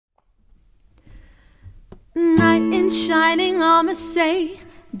Knight in shining armor, say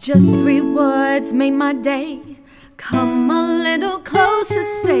just 3 words made my day. Come a little closer,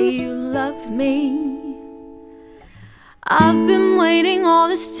 say you love me. I've been waiting all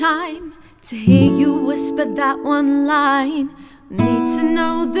this time to hear you whisper that one line. Need to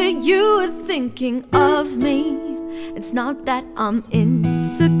know that you are thinking of me. It's not that I'm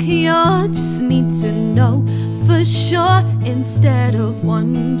insecure, just need to know for sure, instead of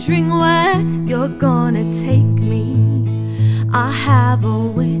wondering where you're gonna take me. I have a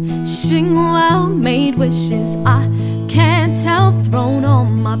wishing well, made wishes I can't tell, thrown all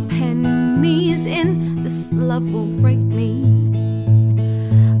my pennies in, this love will break me.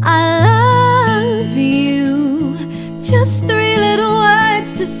 I love you, just 3 little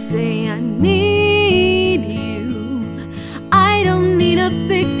words to say I need you. I don't need a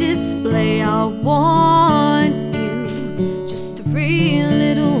big display, I want you. Just 3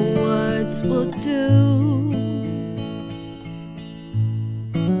 little words will do.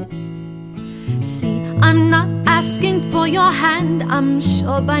 See, I'm not asking for your hand, I'm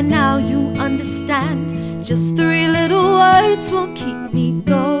sure by now you understand. Just 3 little words will keep me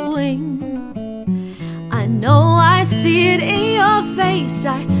going. I know I see it in your face,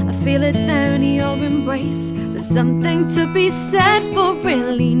 I feel it there in your embrace. There's something to be said for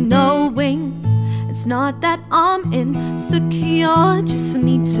really knowing. It's not that I'm insecure, just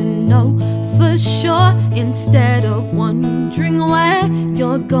need to know for sure, instead of wondering where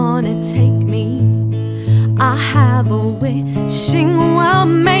you're gonna take me. I have a wishing well,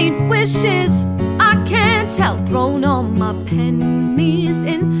 made wishes I can't tell, thrown all my pennies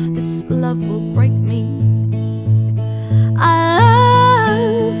in, this love will break me. I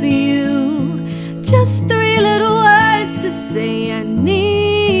love you, just 3 little words to say I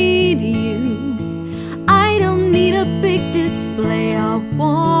need you. I don't need a big display, I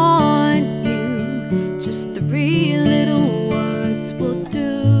want you. Just 3 little words will do.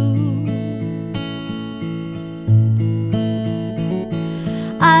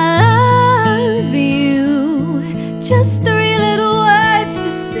 I love you, just 3 little words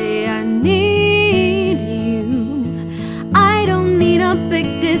to say I need you. I don't need a big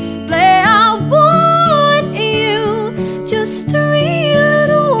display, I want you. Just 3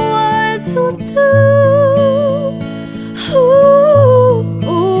 little words will do. Ooh,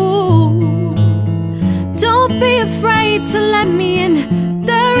 ooh. Don't be afraid to let me in.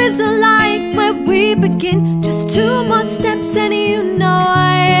 There is a light where we begin. Just 2 more steps and you know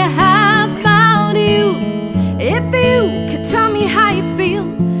I have found you. If you could tell me how you feel,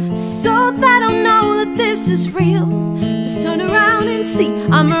 so that I'll know that this is real. Just turn around and see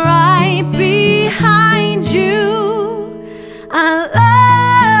I'm right behind you. I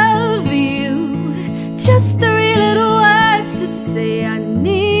love you, just 3 little words to say I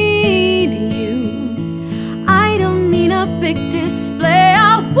need you. I don't need a big display,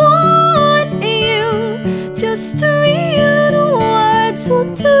 I want you. Just 3 little words will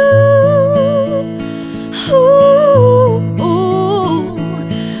do. Ooh, ooh.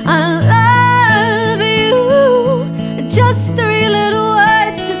 I love you, just 3 little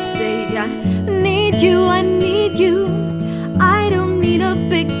words to say I need you, I need you. I don't need a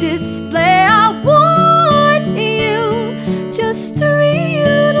big display, I want you. Just 3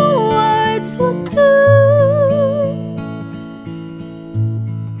 little words will do.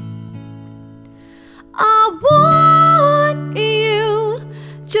 I want you,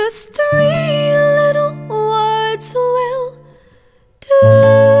 just 3